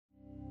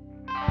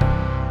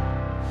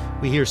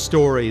We hear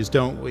stories,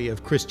 don't we,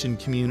 of Christian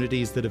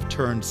communities that have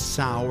turned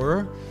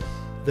sour,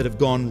 that have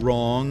gone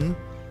wrong,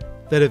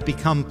 that have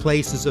become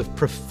places of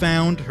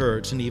profound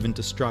hurt and even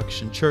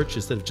destruction,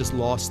 churches that have just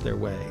lost their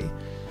way.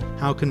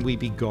 How can we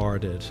be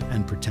guarded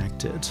and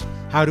protected?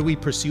 How do we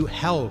pursue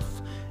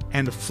health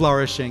and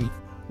flourishing?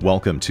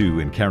 Welcome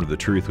to Encounter the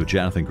Truth with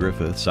Jonathan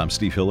Griffiths. I'm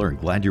Steve Hiller, and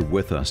glad you're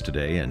with us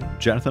today. And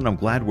Jonathan, I'm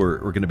glad we're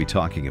going to be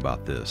talking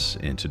about this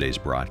in today's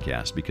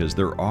broadcast, because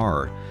there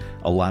are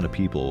a lot of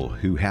people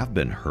who have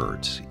been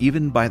hurt,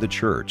 even by the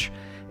church,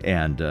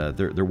 and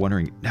they're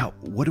wondering, now,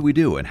 what do we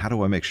do, and how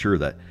do I make sure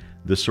that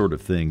this sort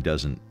of thing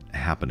doesn't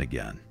happen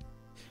again?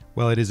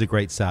 Well, it is a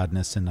great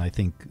sadness, and I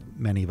think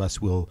many of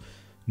us will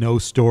know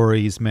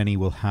stories, many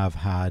will have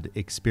had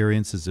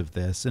experiences of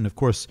this. And of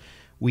course,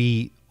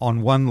 we,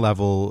 on one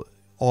level,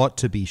 ought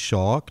to be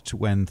shocked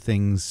when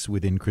things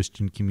within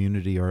Christian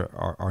community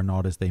are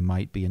not as they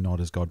might be and not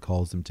as God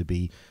calls them to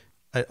be.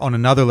 On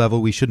another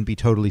level, we shouldn't be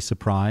totally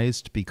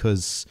surprised,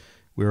 because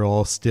we're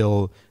all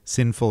still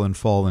sinful and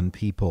fallen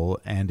people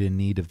and in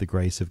need of the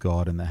grace of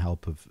God and the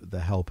help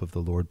of the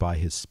Lord by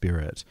His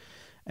Spirit.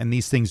 And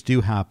these things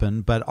do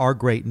happen, but our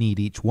great need,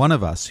 each one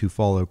of us who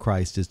follow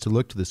Christ, is to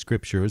look to the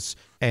Scriptures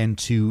and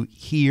to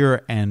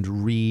hear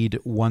and read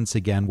once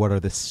again what are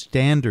the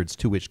standards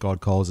to which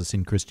God calls us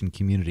in Christian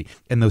community.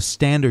 And those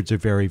standards are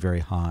very, very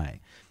high.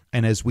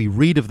 And as we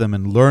read of them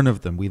and learn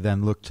of them, we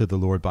then look to the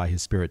Lord by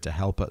His Spirit to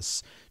help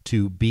us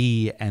to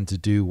be and to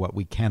do what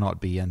we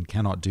cannot be and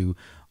cannot do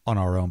on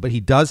our own. But He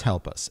does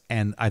help us.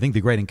 And I think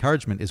the great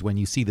encouragement is when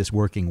you see this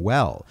working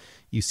well,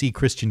 you see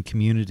Christian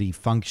community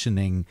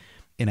functioning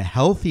in a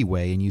healthy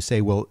way, and you say,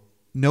 well,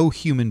 no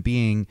human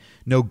being,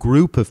 no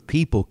group of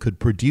people could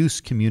produce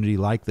community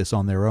like this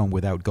on their own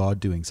without God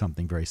doing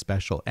something very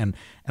special. And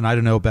I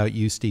don't know about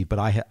you, Steve, but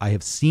I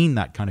have seen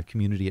that kind of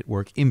community at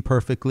work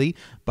imperfectly,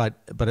 but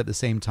at the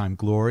same time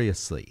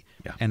gloriously.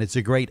 Yeah. And it's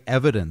a great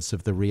evidence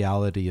of the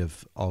reality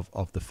of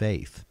the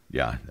faith.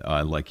 Yeah,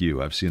 like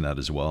you, I've seen that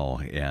as well.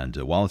 And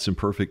while it's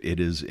imperfect, it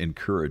is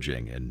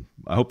encouraging. And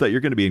I hope that you're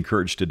going to be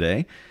encouraged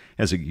today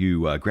as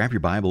you grab your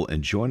Bible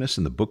and join us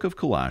in the book of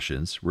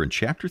Colossians. We're in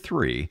chapter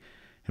 3,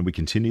 and we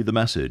continue the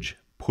message,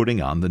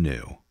 Putting on the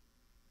New.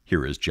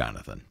 Here is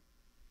Jonathan.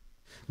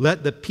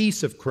 Let the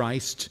peace of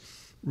Christ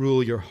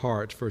rule your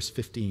heart, verse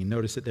 15.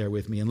 Notice it there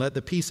with me. And let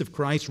the peace of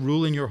Christ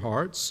rule in your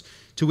hearts,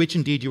 to which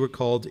indeed you were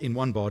called in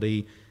one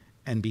body,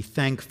 and be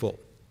thankful.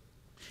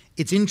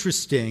 It's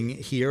interesting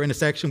here in a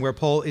section where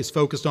Paul is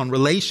focused on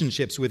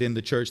relationships within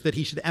the church that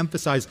he should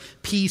emphasize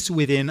peace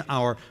within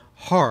our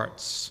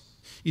hearts.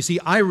 You see,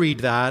 I read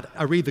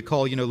the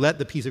call, let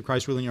the peace of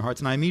Christ rule in your hearts,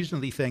 and I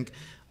immediately think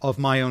of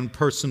my own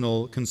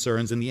personal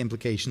concerns and the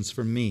implications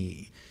for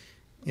me.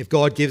 If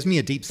God gives me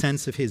a deep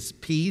sense of His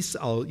peace,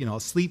 I'll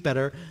sleep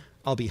better,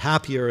 I'll be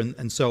happier,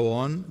 and so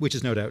on, which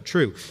is no doubt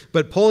true.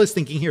 But Paul is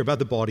thinking here about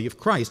the body of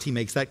Christ. He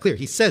makes that clear.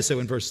 He says so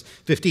in verse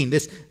 15.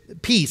 This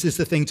peace is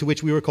the thing to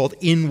which we were called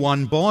in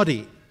one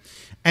body.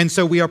 And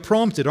so we are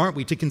prompted, aren't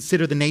we, to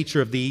consider the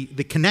nature of the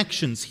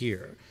connections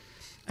here.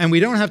 And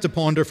we don't have to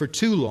ponder for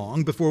too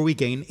long before we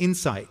gain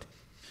insight.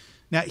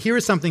 Now, here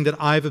is something that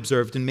I've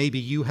observed, and maybe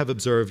you have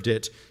observed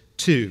it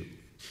too.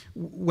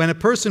 When a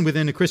person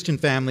within a Christian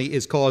family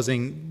is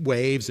causing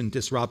waves and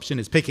disruption,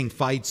 is picking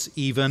fights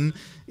even,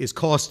 is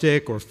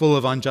caustic or full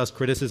of unjust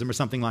criticism or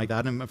something like that,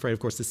 and I'm afraid, of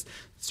course, this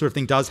sort of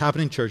thing does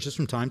happen in churches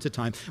from time to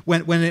time.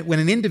 When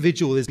an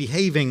individual is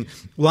behaving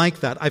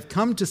like that, I've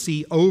come to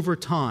see over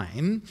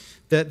time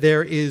that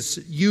there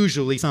is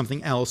usually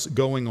something else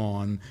going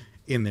on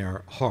in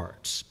their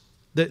hearts.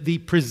 The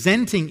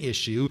presenting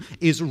issue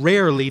is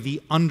rarely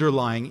the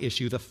underlying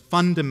issue, the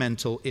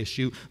fundamental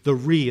issue, the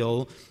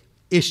real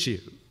issue.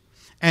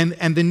 And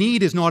the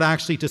need is not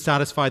actually to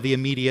satisfy the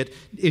immediate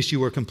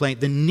issue or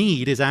complaint. The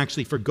need is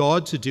actually for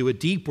God to do a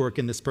deep work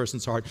in this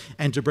person's heart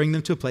and to bring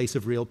them to a place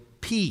of real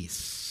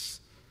peace.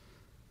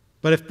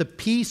 But if the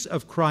peace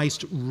of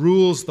Christ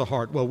rules the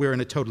heart, well, we're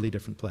in a totally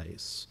different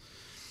place.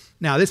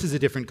 Now, this is a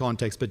different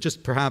context, but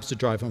just perhaps to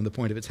drive home the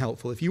point, if it's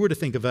helpful, if you were to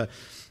think of a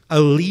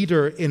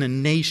leader in a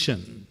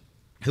nation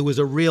who was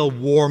a real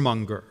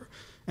warmonger,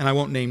 and I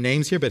won't name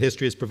names here, but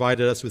history has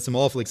provided us with some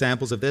awful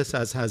examples of this,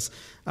 as has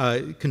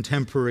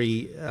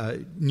contemporary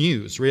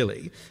news,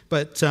 really.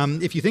 But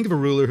if you think of a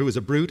ruler who is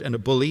a brute and a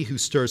bully, who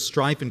stirs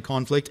strife and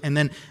conflict, and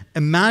then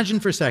imagine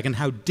for a second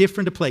how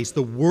different a place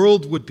the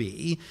world would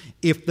be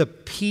if the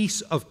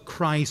peace of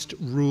Christ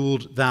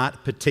ruled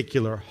that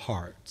particular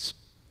heart.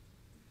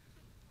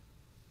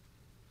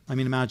 I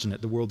mean, imagine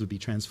it. The world would be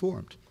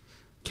transformed.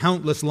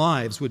 Countless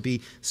lives would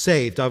be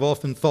saved. I've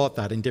often thought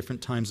that in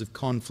different times of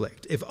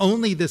conflict. If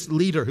only this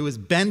leader who is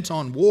bent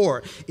on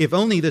war, if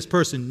only this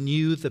person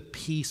knew the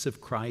peace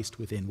of Christ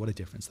within, what a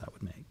difference that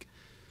would make.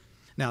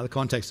 Now, the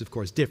context, of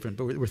course, is different,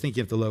 but we're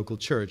thinking of the local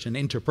church and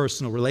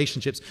interpersonal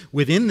relationships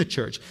within the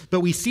church. But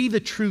we see the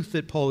truth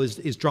that Paul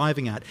is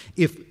driving at.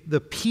 If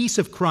the peace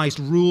of Christ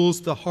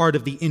rules the heart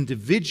of the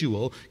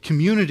individual,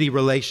 community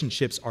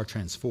relationships are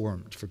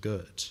transformed for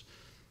good.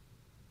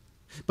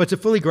 But to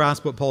fully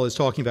grasp what Paul is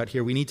talking about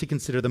here, we need to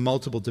consider the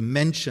multiple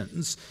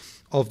dimensions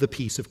of the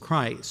peace of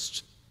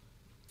Christ.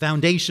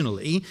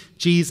 Foundationally,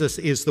 Jesus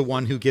is the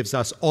one who gives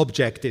us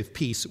objective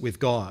peace with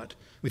God.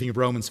 We think of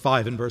Romans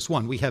 5 and verse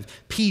 1. We have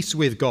peace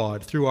with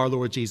God through our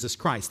Lord Jesus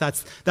Christ.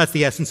 That's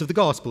the essence of the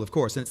gospel, of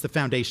course, and it's the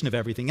foundation of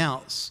everything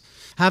else.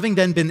 Having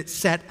then been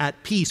set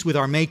at peace with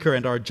our Maker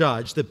and our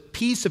Judge, the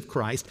peace of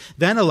Christ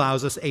then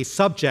allows us a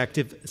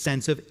subjective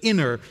sense of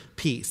inner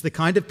peace, the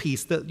kind of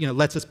peace that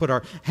lets us put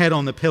our head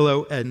on the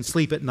pillow and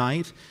sleep at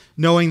night,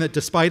 knowing that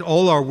despite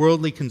all our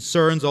worldly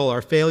concerns, all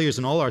our failures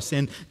and all our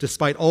sin,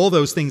 despite all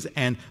those things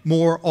and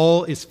more,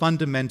 all is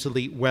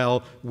fundamentally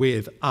well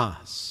with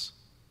us.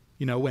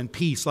 When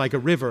peace like a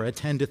river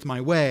attendeth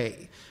my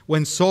way,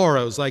 when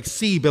sorrows like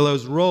sea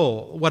billows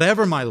roll,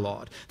 whatever my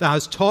lot, thou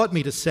hast taught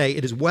me to say,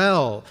 it is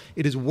well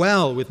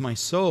with my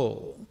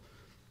soul.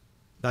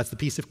 That's the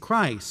peace of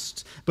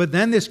Christ. But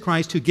then this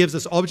Christ who gives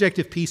us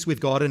objective peace with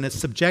God and a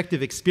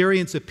subjective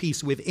experience of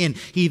peace within,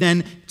 he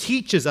then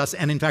teaches us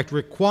and in fact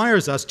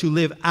requires us to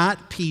live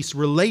at peace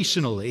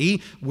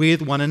relationally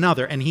with one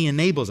another. And he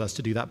enables us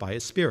to do that by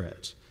his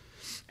Spirit.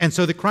 And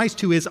so the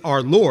Christ who is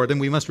our Lord, and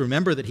we must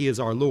remember that he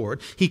is our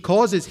Lord, he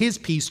causes his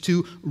peace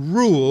to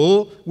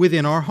rule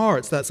within our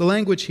hearts. That's the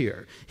language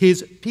here.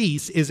 His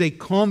peace is a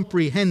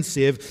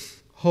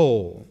comprehensive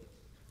whole.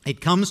 It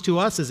comes to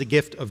us as a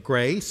gift of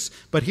grace,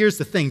 but here's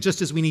the thing,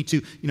 just as we need to,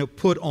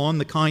 put on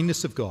the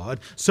kindness of God,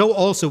 so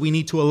also we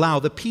need to allow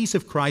the peace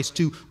of Christ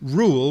to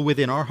rule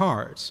within our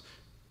hearts.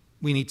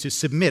 We need to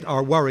submit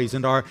our worries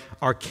and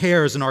our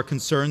cares and our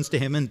concerns to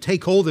him and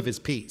take hold of his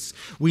peace.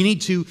 We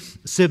need to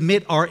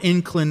submit our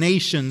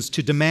inclinations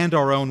to demand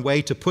our own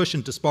way, to push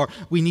and to spar.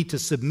 We need to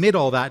submit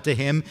all that to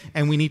him,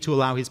 and we need to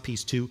allow his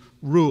peace to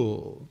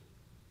rule.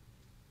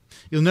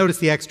 You'll notice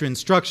the extra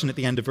instruction at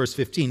the end of verse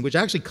 15, which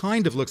actually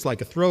kind of looks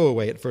like a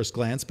throwaway at first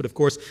glance, but of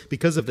course,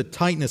 because of the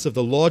tightness of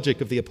the logic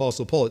of the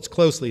Apostle Paul, it's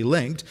closely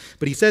linked.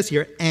 But he says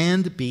here,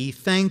 and be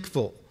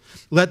thankful.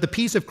 Let the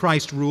peace of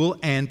Christ rule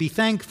and be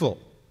thankful.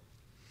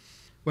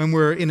 When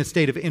we're in a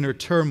state of inner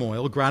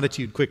turmoil,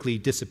 gratitude quickly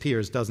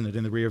disappears, doesn't it,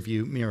 in the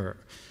rearview mirror?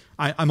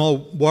 I'm all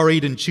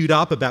worried and chewed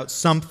up about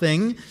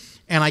something,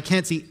 and I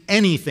can't see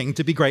anything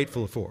to be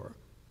grateful for.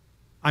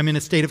 I'm in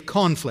a state of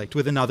conflict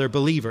with another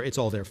believer. It's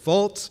all their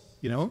fault,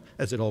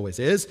 as it always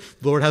is.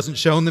 The Lord hasn't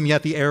shown them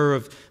yet the error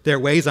of their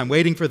ways. I'm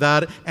waiting for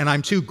that, and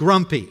I'm too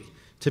grumpy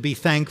to be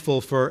thankful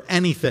for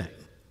anything.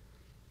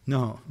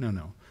 No.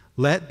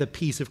 Let the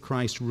peace of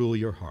Christ rule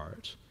your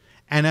heart.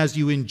 And as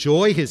you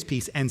enjoy his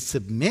peace and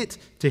submit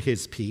to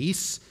his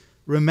peace,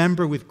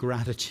 remember with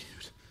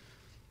gratitude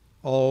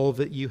all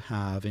that you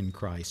have in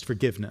Christ: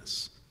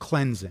 forgiveness,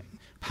 cleansing,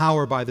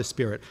 power by the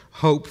Spirit,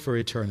 hope for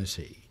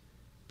eternity.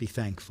 Be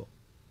thankful.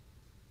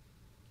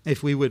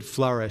 If we would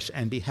flourish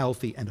and be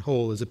healthy and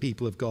whole as a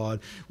people of God,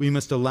 we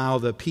must allow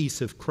the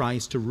peace of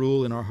Christ to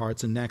rule in our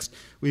hearts. And next,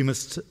 we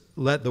must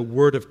let the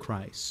word of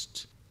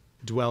Christ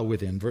dwell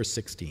within. Verse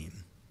 16.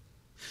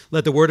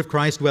 Let the word of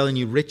Christ dwell in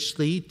you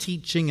richly,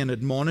 teaching and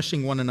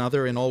admonishing one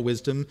another in all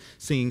wisdom,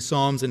 singing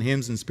psalms and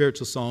hymns and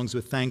spiritual songs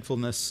with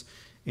thankfulness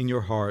in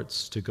your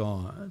hearts to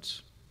God.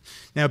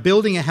 Now,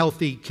 building a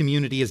healthy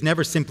community is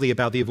never simply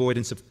about the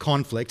avoidance of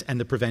conflict and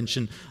the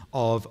prevention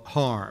of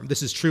harm.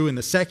 This is true in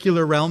the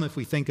secular realm, if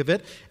we think of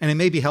it, and it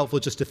may be helpful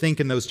just to think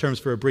in those terms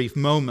for a brief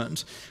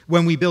moment.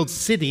 When we build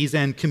cities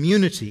and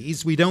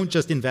communities, we don't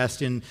just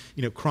invest in,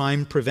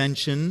 crime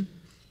prevention.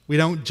 We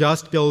don't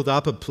just build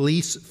up a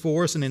police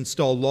force and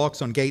install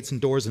locks on gates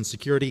and doors and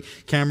security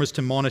cameras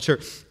to monitor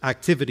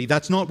activity.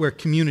 That's not where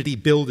community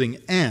building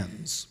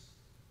ends.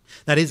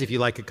 That is, if you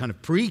like, a kind of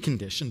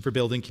precondition for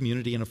building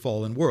community in a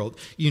fallen world.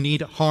 You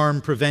need harm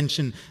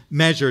prevention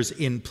measures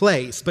in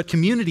place, but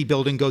community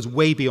building goes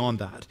way beyond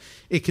that.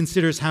 It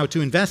considers how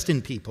to invest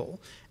in people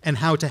and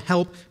how to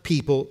help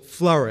people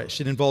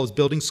flourish. It involves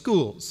building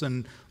schools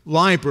and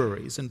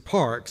libraries and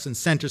parks and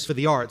centers for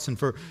the arts and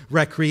for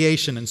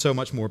recreation and so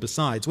much more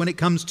besides. When it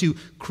comes to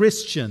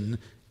Christian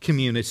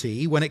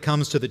community, when it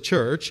comes to the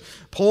church,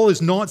 Paul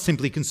is not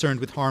simply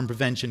concerned with harm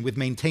prevention, with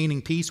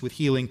maintaining peace, with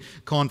healing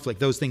conflict.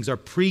 Those things are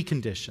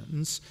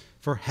preconditions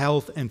for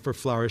health and for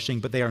flourishing,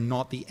 but they are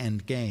not the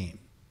end game.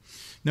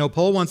 No,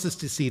 Paul wants us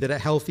to see that a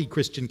healthy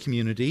Christian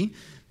community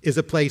is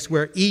a place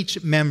where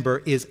each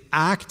member is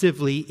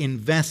actively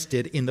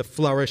invested in the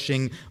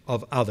flourishing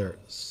of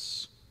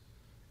others.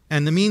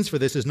 And the means for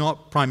this is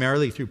not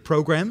primarily through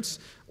programs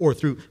or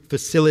through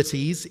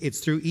facilities. It's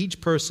through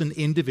each person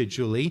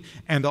individually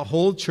and the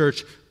whole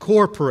church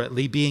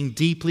corporately being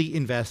deeply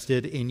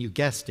invested in, you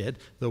guessed it,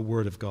 the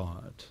Word of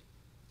God.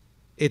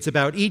 It's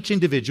about each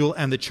individual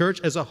and the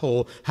church as a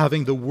whole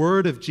having the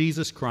Word of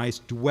Jesus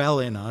Christ dwell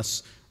in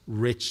us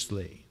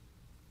richly.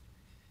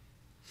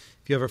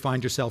 If you ever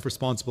find yourself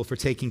responsible for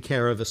taking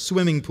care of a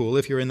swimming pool,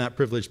 if you're in that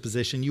privileged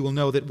position, you will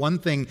know that one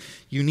thing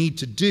you need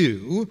to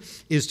do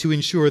is to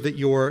ensure that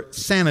your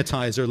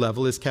sanitizer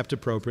level is kept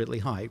appropriately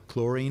high.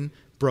 Chlorine,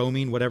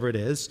 bromine, whatever it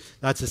is,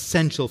 that's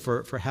essential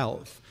for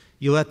health.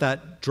 You let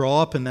that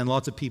drop and then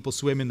lots of people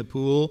swim in the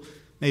pool.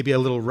 Maybe a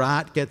little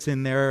rat gets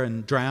in there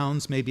and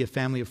drowns. Maybe a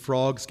family of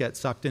frogs get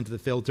sucked into the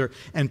filter.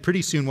 And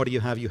pretty soon, what do you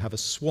have? You have a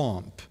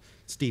swamp.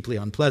 It's deeply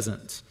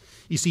unpleasant.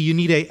 You see, you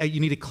need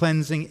a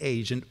cleansing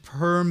agent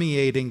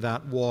permeating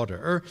that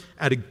water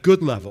at a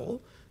good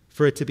level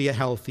for it to be a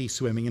healthy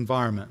swimming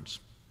environment.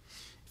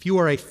 If you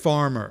are a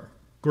farmer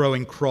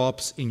growing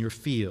crops in your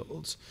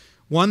fields,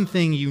 one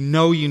thing you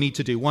know you need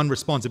to do, one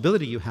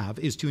responsibility you have,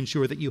 is to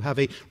ensure that you have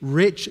a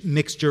rich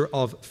mixture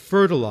of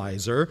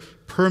fertilizer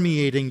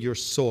permeating your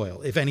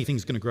soil, if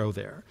anything's going to grow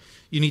there.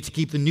 You need to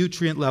keep the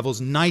nutrient levels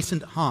nice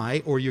and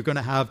high, or you're going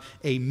to have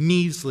a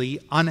measly,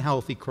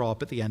 unhealthy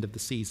crop at the end of the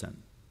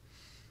season.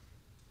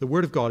 The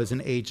Word of God is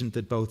an agent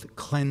that both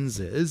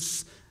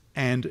cleanses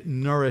and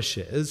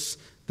nourishes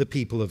the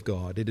people of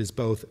God. It is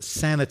both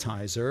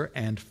sanitizer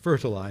and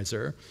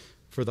fertilizer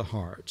for the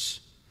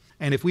heart.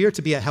 And if we are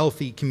to be a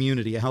healthy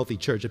community, a healthy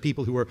church, a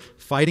people who are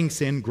fighting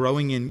sin,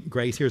 growing in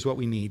grace, here's what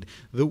we need.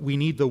 We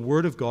need the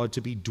Word of God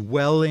to be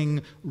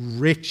dwelling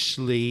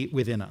richly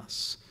within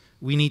us.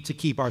 We need to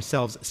keep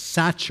ourselves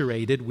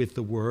saturated with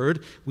the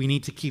Word. We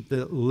need to keep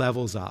the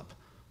levels up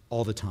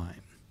all the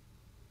time.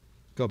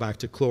 Go back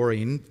to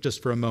chlorine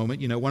just for a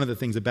moment. You know, one of the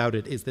things about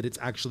it is that it's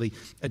actually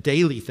a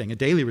daily thing, a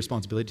daily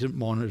responsibility to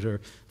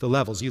monitor the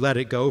levels. You let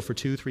it go for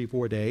 2, 3,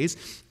 4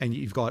 days, and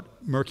you've got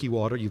murky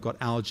water, you've got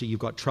algae, you've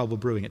got trouble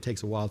brewing. It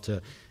takes a while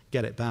to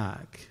get it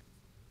back.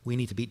 We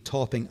need to be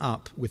topping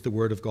up with the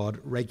Word of God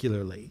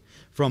regularly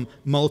from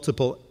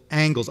multiple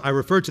angles. I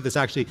referred to this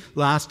actually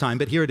last time,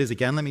 but here it is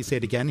again. Let me say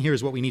it again.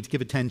 Here's what we need to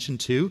give attention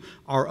to: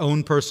 our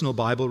own personal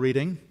Bible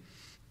reading,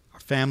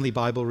 family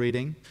Bible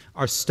reading,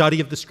 our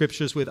study of the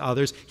Scriptures with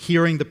others,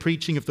 hearing the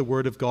preaching of the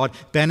Word of God,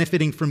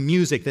 benefiting from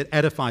music that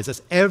edifies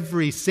us,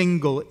 every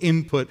single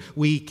input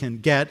we can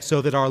get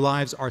so that our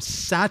lives are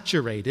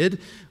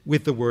saturated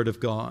with the Word of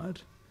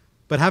God.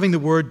 But having the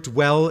Word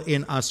dwell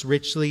in us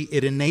richly,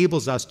 it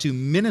enables us to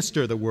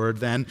minister the Word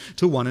then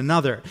to one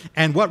another.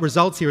 And what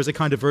results here is a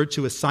kind of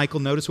virtuous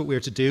cycle. Notice what we are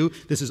to do.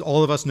 This is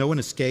all of us. No one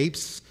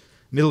escapes.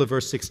 Middle of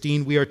verse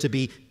 16, we are to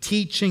be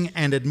teaching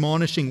and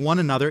admonishing one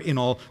another in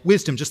all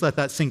wisdom. Just let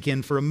that sink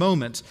in for a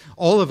moment.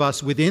 All of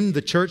us within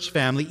the church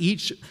family,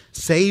 each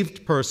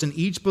saved person,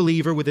 each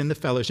believer within the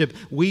fellowship,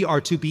 we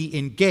are to be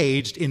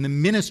engaged in the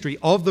ministry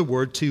of the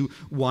Word to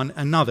one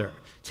another,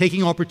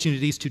 taking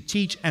opportunities to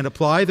teach and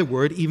apply the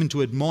Word, even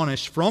to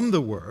admonish from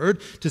the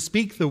Word, to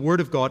speak the Word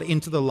of God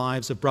into the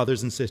lives of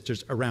brothers and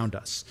sisters around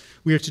us.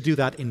 We are to do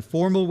that in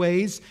formal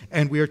ways,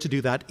 and we are to do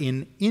that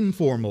in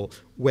informal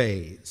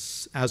ways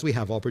as we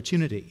have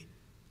opportunity.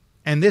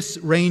 And this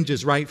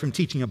ranges right from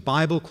teaching a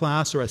Bible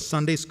class or a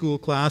Sunday school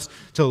class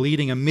to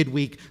leading a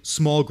midweek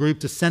small group,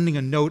 to sending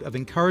a note of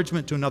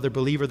encouragement to another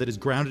believer that is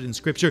grounded in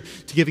Scripture,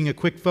 to giving a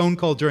quick phone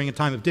call during a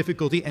time of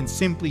difficulty, and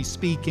simply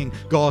speaking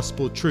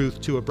gospel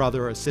truth to a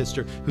brother or a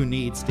sister who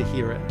needs to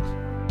hear it.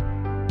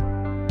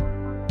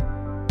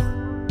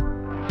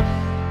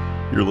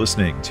 You're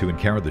listening to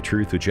Encounter the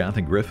Truth with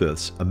Jonathan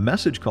Griffiths, a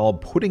message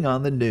called Putting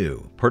on the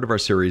New, part of our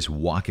series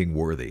Walking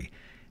Worthy.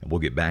 And we'll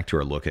get back to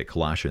our look at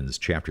Colossians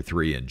chapter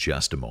 3 in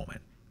just a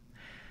moment.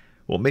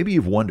 Well, maybe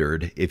you've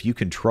wondered if you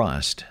can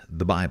trust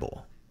the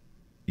Bible.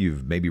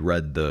 You've maybe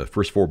read the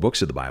first 4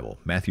 books of the Bible,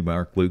 Matthew,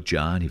 Mark, Luke,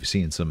 John. You've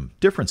seen some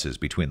differences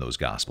between those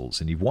Gospels,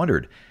 and you've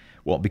wondered,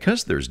 well,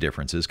 because there's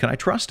differences, can I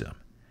trust them?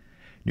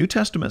 New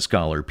Testament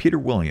scholar Peter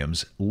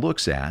Williams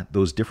looks at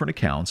those different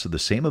accounts of the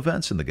same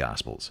events in the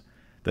Gospels.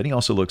 Then he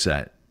also looks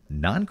at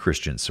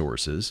non-Christian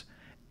sources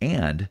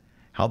and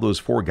how those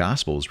 4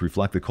 Gospels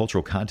reflect the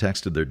cultural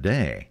context of their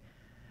day.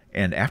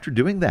 And after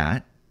doing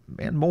that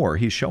and more,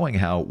 he's showing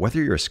how,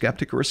 whether you're a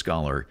skeptic or a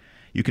scholar,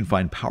 you can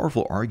find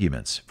powerful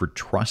arguments for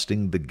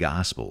trusting the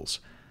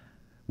Gospels.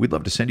 We'd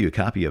love to send you a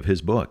copy of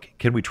his book,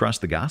 Can We Trust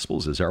the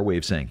Gospels? As our way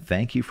of saying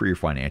thank you for your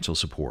financial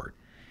support.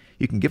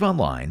 You can give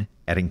online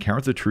at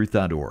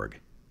encounterthetruth.org,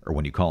 or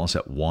when you call us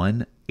at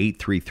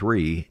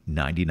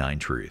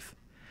 1-833-99-TRUTH.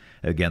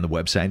 Again, the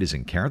website is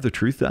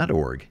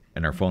encounterthetruth.org,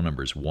 and our phone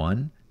number is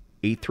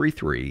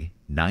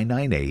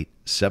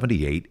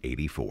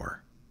 1-833-998-7884. Well,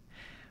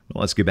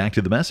 let's get back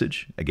to the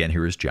message. Again,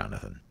 here is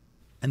Jonathan.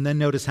 And then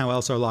notice how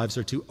else our lives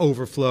are to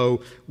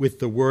overflow with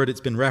the Word. It's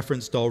been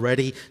referenced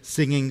already,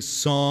 singing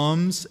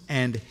psalms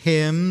and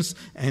hymns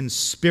and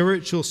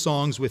spiritual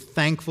songs with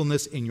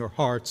thankfulness in your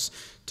hearts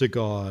to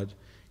God.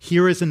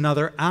 Here is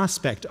another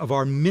aspect of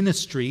our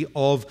ministry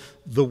of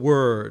the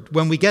Word.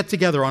 When we get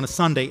together on a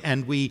Sunday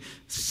and we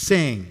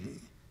sing,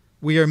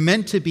 we are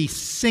meant to be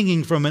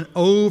singing from an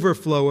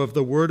overflow of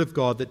the Word of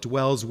God that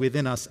dwells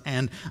within us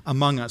and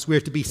among us. We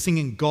are to be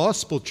singing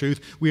gospel truth.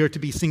 We are to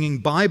be singing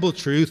Bible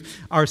truth.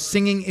 Our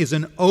singing is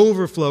an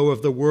overflow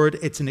of the Word.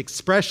 It's an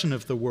expression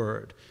of the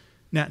Word.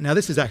 Now,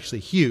 this is actually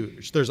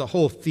huge. There's a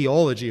whole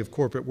theology of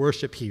corporate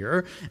worship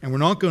here, and we're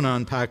not going to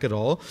unpack it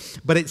all.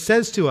 But it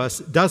says to us,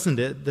 doesn't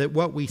it, that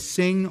what we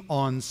sing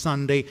on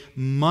Sunday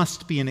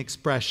must be an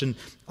expression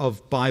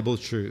of Bible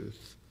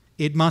truth.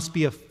 It must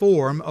be a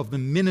form of the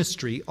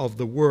ministry of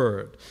the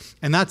Word.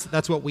 And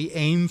that's what we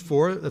aim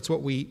for. That's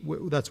what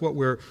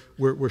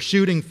we're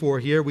shooting for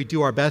here. We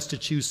do our best to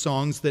choose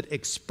songs that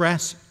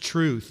express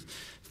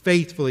truth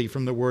faithfully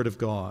from the Word of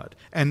God,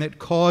 and that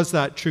cause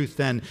that truth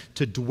then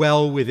to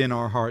dwell within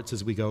our hearts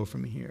as we go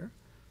from here.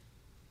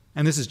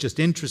 And this is just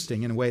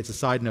interesting. In a way, it's a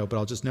side note, but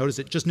I'll just notice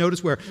it. Just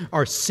notice where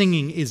our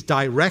singing is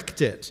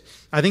directed.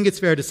 I think it's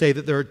fair to say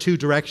that there are two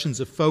directions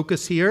of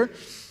focus here.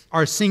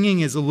 Our singing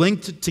is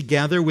linked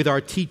together with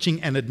our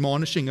teaching and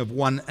admonishing of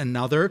one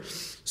another.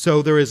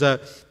 So there's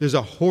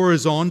a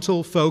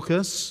horizontal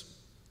focus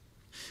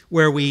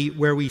where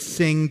we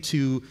sing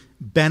to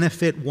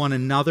benefit one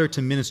another,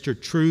 to minister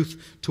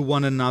truth to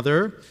one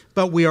another.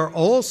 But we are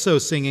also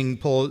singing,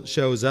 Paul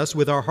shows us,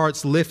 with our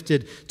hearts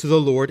lifted to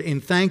the Lord in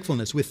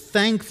thankfulness, with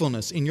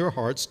thankfulness in your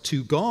hearts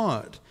to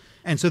God.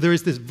 And so there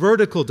is this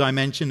vertical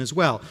dimension as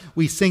well.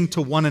 We sing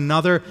to one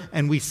another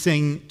and we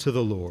sing to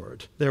the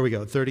Lord. There we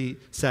go,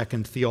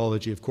 30-second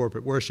theology of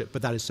corporate worship.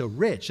 But that is so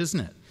rich,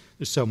 isn't it?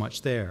 There's so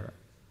much there.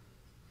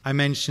 I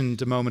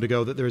mentioned a moment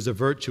ago that there is a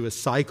virtuous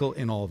cycle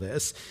in all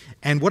this.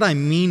 And what I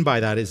mean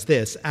by that is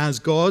this: as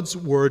God's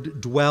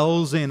word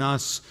dwells in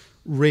us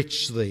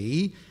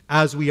richly,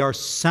 as we are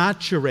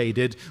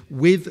saturated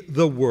with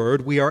the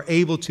word, we are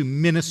able to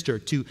minister,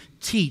 to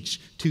teach,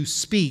 to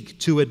speak,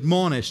 to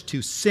admonish,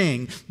 to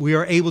sing. We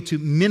are able to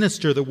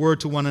minister the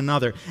word to one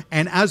another.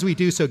 And as we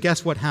do so,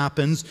 guess what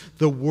happens?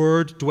 The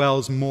word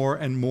dwells more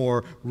and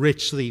more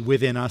richly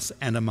within us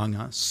and among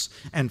us.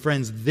 And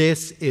friends,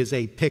 this is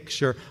a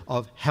picture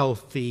of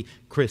healthy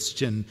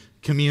Christian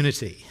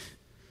community.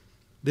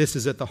 This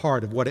is at the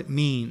heart of what it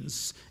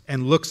means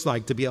and looks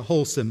like to be a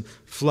wholesome,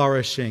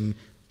 flourishing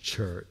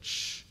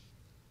church.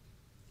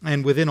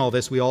 And within all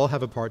this, we all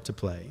have a part to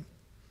play.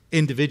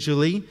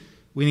 Individually,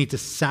 we need to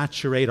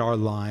saturate our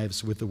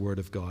lives with the Word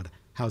of God.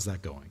 How's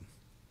that going?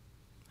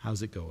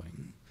 How's it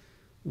going?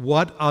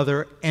 What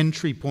other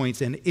entry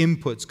points and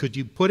inputs could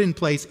you put in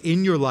place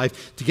in your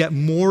life to get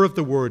more of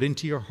the Word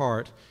into your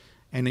heart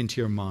and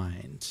into your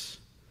mind?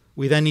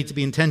 We then need to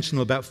be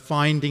intentional about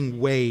finding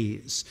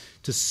ways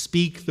to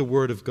speak the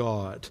Word of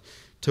God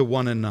to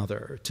one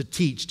another, to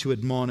teach, to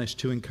admonish,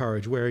 to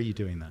encourage. Where are you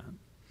doing that?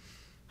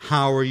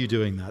 How are you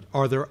doing that?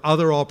 Are there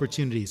other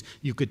opportunities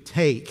you could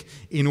take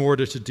in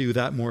order to do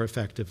that more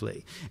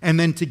effectively? And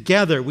then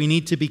together, we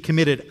need to be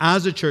committed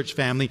as a church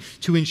family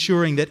to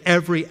ensuring that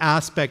every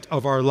aspect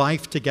of our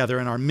life together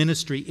and our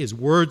ministry is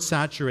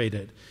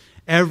word-saturated.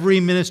 Every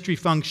ministry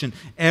function,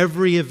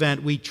 every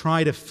event, we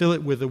try to fill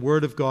it with the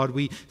Word of God.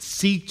 We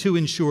seek to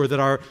ensure that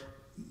our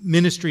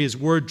ministry is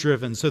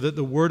word-driven so that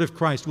the Word of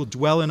Christ will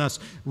dwell in us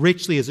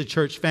richly as a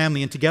church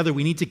family. And together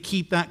we need to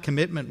keep that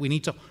commitment. We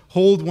need to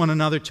hold one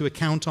another to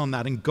account on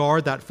that and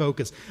guard that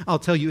focus. I'll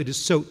tell you, it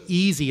is so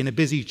easy in a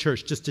busy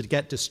church just to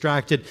get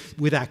distracted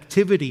with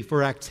activity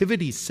for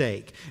activity's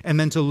sake and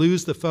then to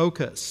lose the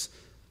focus.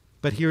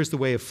 But here's the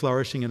way of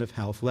flourishing and of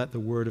health. Let the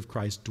Word of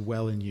Christ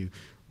dwell in you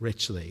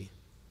richly.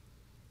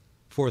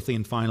 Fourthly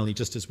and finally,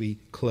 just as we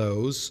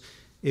close,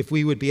 if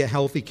we would be a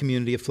healthy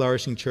community, a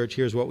flourishing church,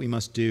 here's what we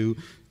must do.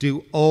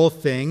 Do all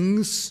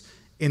things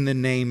in the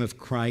name of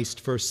Christ,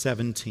 verse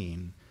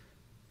 17.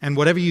 And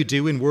whatever you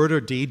do in word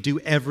or deed, do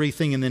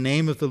everything in the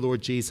name of the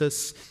Lord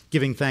Jesus,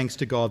 giving thanks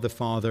to God the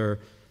Father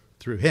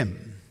through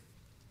him.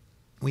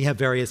 We have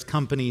various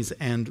companies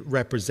and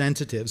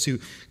representatives who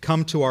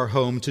come to our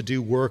home to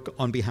do work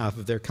on behalf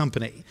of their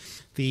company.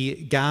 The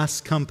gas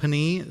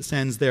company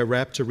sends their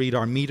rep to read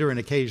our meter and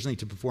occasionally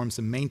to perform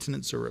some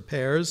maintenance or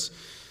repairs.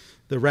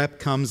 The rep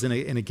comes in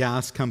a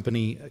gas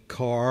company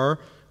car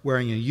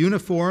wearing a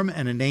uniform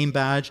and a name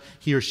badge.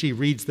 He or she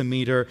reads the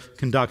meter,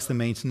 conducts the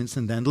maintenance,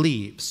 and then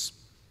leaves.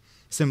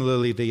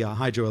 Similarly, the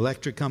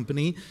hydroelectric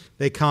company,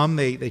 they come,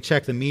 they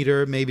check the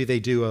meter, maybe they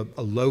do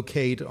a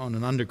locate on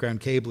an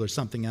underground cable or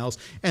something else,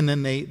 and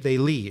then they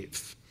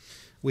leave.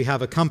 We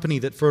have a company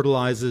that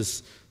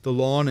fertilizes the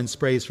lawn and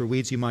sprays for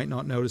weeds. You might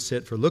not notice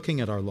it for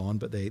looking at our lawn,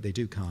 but they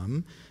do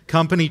come.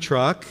 Company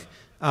truck,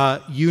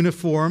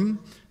 uniform,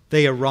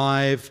 they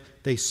arrive,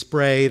 they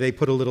spray, they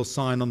put a little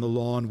sign on the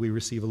lawn, we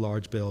receive a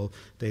large bill,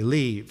 they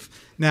leave.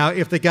 Now,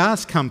 if the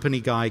gas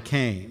company guy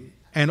came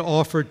and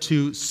offered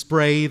to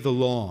spray the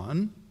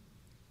lawn,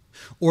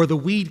 or the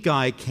weed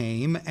guy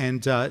came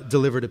and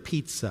delivered a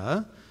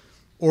pizza,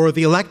 or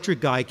the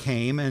electric guy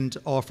came and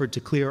offered to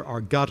clear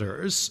our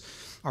gutters,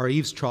 our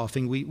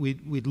eavesdropping,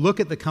 we'd look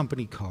at the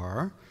company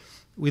car,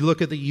 we'd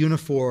look at the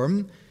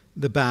uniform,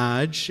 the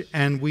badge,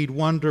 and we'd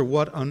wonder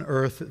what on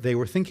earth they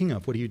were thinking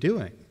of. What are you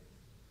doing?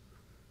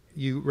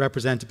 You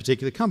represent a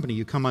particular company.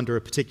 You come under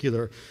a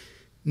particular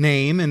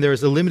name, and there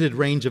is a limited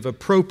range of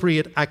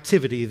appropriate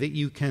activity that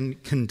you can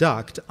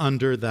conduct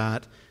under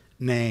that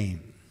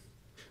name.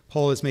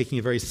 Paul is making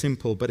a very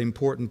simple but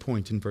important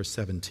point in verse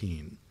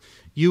 17.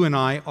 You and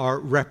I are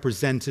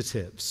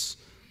representatives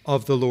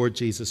of the Lord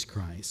Jesus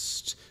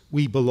Christ.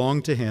 We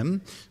belong to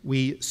him.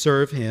 We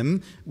serve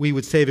him. We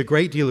would save a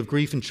great deal of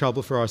grief and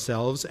trouble for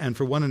ourselves and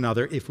for one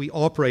another if we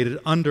operated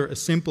under a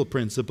simple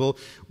principle.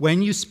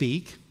 When you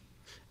speak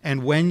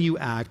and when you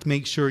act,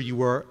 make sure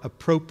you are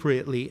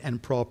appropriately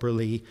and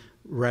properly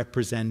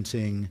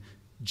representing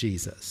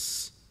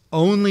Jesus.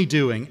 Only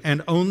doing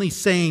and only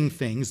saying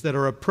things that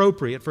are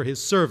appropriate for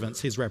his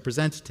servants, his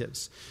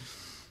representatives.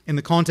 in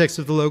the context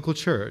of the local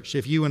church,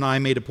 if you and I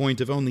made a point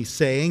of only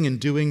saying and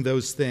doing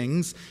those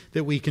things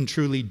that we can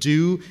truly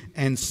do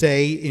and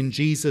say in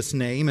Jesus'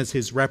 name as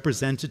his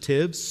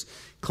representatives,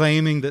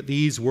 claiming that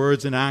these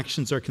words and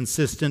actions are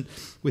consistent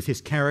with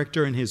his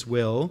character and his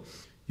will,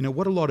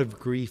 what a lot of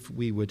grief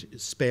we would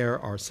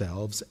spare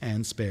ourselves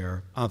and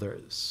spare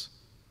others.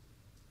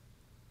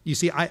 You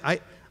see, I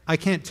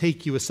can't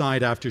take you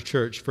aside after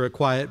church for a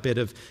quiet bit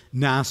of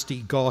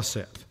nasty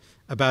gossip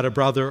about a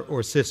brother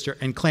or sister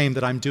and claim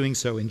that I'm doing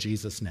so in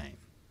Jesus' name.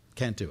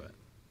 Can't do it.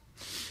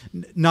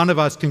 None of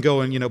us can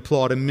go and,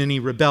 plot a mini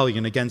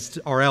rebellion against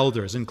our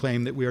elders and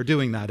claim that we are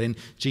doing that in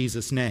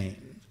Jesus'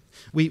 name.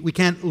 We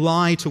can't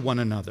lie to one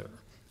another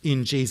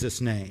in Jesus'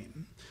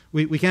 name.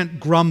 We can't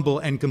grumble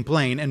and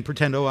complain and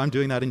pretend, I'm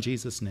doing that in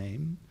Jesus'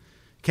 name.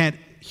 Can't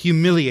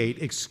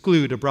humiliate,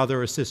 exclude a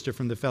brother or sister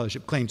from the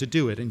fellowship, claim to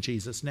do it in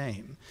Jesus'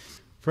 name.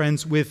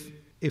 Friends,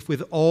 if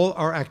with all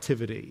our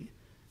activity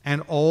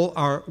and all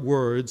our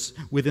words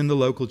within the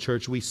local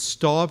church, we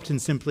stopped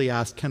and simply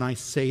asked, can I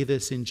say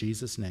this in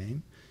Jesus'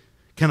 name?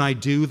 Can I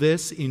do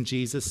this in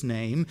Jesus'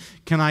 name?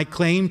 Can I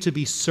claim to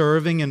be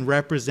serving and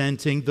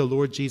representing the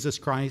Lord Jesus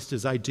Christ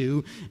as I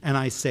do and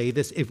I say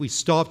this? If we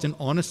stopped and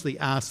honestly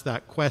asked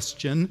that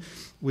question,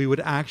 we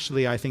would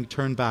actually, I think,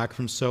 turn back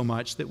from so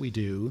much that we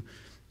do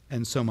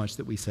and so much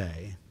that we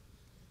say.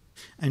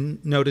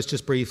 And notice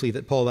just briefly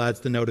that Paul adds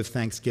the note of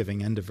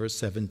thanksgiving, end of verse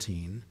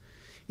 17.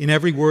 In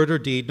every word or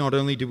deed, not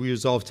only do we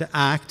resolve to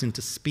act and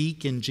to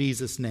speak in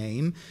Jesus'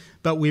 name,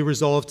 but we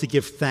resolve to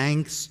give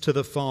thanks to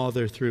the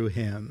Father through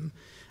him.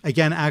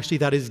 Again, actually,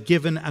 that is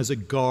given as a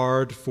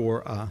guard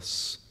for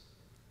us.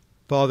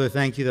 Father,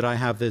 thank you that I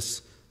have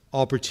this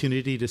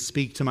opportunity to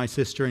speak to my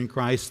sister in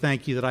Christ.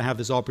 Thank you that I have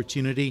this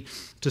opportunity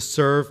to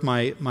serve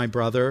my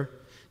brother.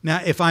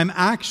 Now, if I'm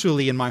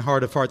actually in my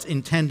heart of hearts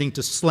intending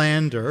to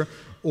slander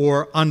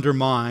or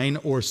undermine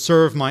or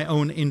serve my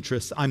own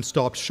interests, I'm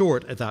stopped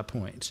short at that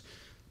point.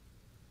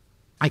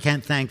 I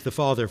can't thank the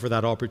Father for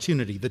that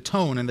opportunity. The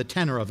tone and the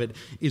tenor of it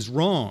is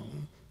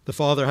wrong. The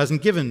Father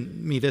hasn't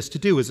given me this to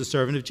do as a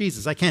servant of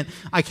Jesus. I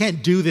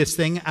can't do this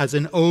thing as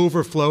an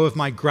overflow of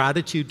my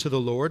gratitude to the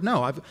Lord.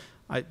 No,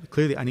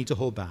 clearly I need to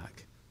hold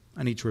back.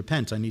 I need to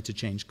repent. I need to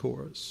change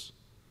course.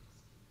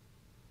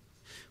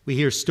 We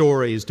hear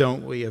stories,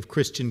 don't we, of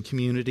Christian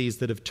communities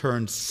that have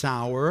turned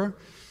sour,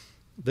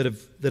 that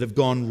have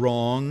gone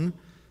wrong,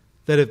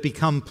 that have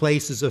become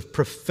places of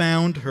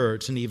profound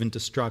hurt and even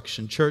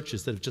destruction,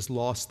 churches that have just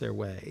lost their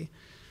way.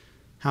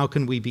 How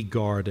can we be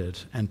guarded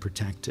and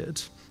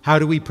protected? How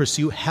do we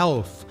pursue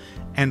health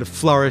and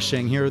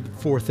flourishing? Here are the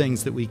 4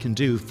 things that we can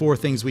do, 4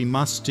 things we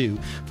must do,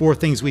 4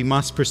 things we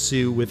must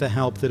pursue with the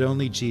help that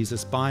only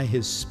Jesus, by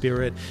his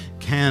Spirit,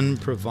 can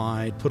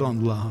provide. Put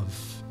on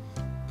love.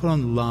 Put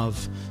on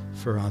love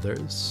for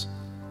others.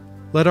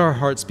 Let our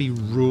hearts be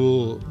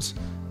ruled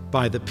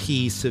by the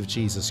peace of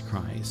Jesus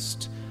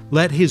Christ.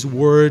 Let his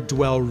word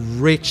dwell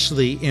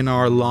richly in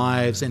our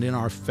lives and in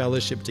our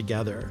fellowship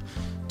together.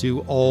 Do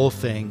all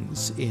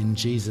things in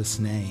Jesus'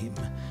 name,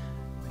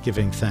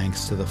 giving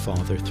thanks to the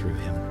Father through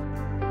him.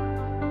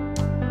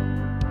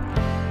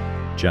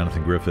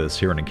 Jonathan Griffiths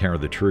here in Encounter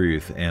the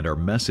Truth, and our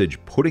message,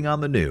 Putting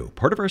on the New,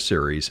 part of our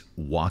series,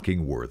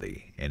 Walking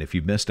Worthy. And if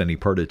you've missed any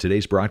part of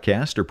today's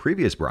broadcast or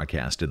previous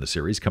broadcast in the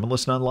series, come and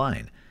listen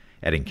online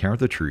at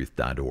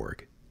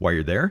encounterthetruth.org. While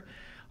you're there,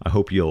 I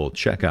hope you'll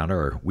check out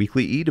our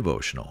weekly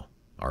e-devotional,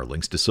 our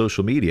links to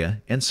social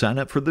media, and sign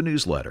up for the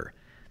newsletter.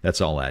 That's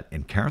all at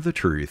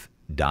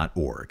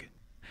encounterthetruth.org.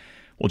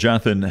 Well,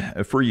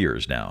 Jonathan, for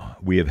years now,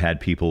 we have had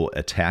people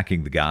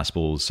attacking the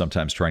Gospels,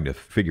 sometimes trying to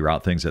figure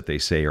out things that they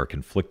say are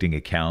conflicting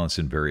accounts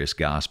in various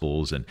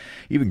Gospels, and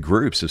even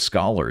groups of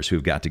scholars who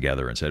have got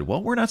together and said,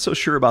 well, we're not so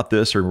sure about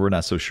this or we're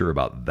not so sure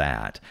about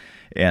that.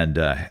 And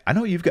I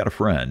know you've got a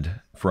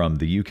friend from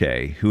the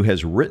UK who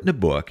has written a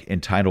book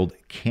entitled,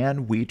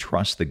 Can We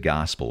Trust the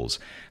Gospels?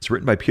 It's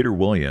written by Peter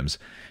Williams.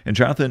 And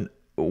Jonathan,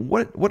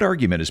 what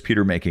argument is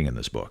Peter making in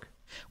this book?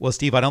 Well,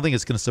 Steve, I don't think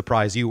it's going to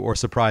surprise you or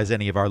surprise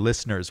any of our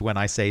listeners when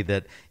I say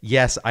that,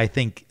 yes, I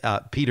think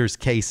Peter's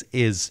case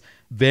is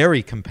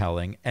very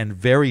compelling and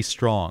very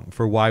strong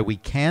for why we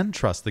can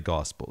trust the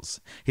Gospels.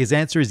 His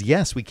answer is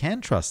yes, we can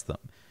trust them.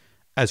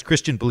 As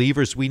Christian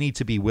believers, we need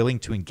to be willing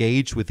to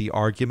engage with the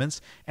arguments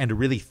and to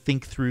really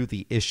think through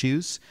the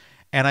issues.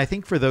 And I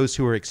think for those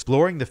who are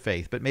exploring the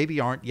faith but maybe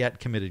aren't yet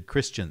committed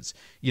Christians,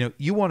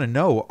 you want to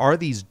know, are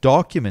these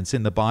documents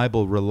in the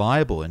Bible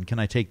reliable and can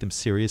I take them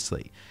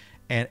seriously?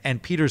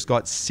 And Peter's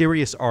got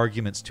serious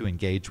arguments to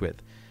engage with.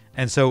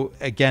 And so,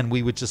 again,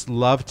 we would just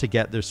love to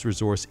get this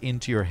resource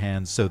into your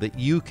hands so that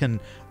you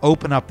can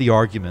open up the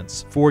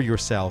arguments for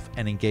yourself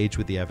and engage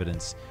with the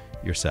evidence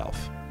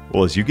yourself.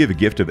 Well, as you give a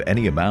gift of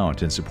any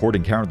amount in support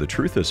Encounter the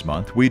Truth this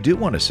month, we do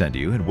want to send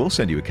you, and we'll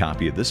send you a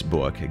copy of this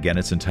book. Again,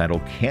 it's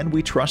entitled, Can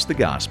We Trust the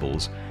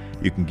Gospels?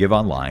 You can give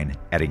online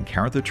at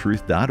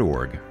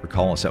encounterthetruth.org or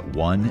call us at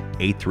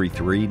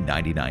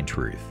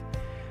 1-833-99-TRUTH.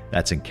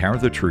 That's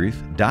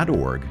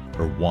encounterthetruth.org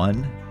or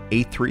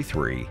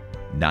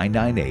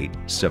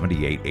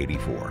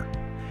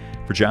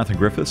 1-833-998-7884. For For Jonathan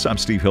Griffiths, I'm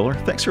Steve Hiller.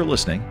 Thanks for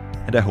listening,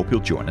 and I hope you'll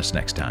join us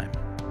next time.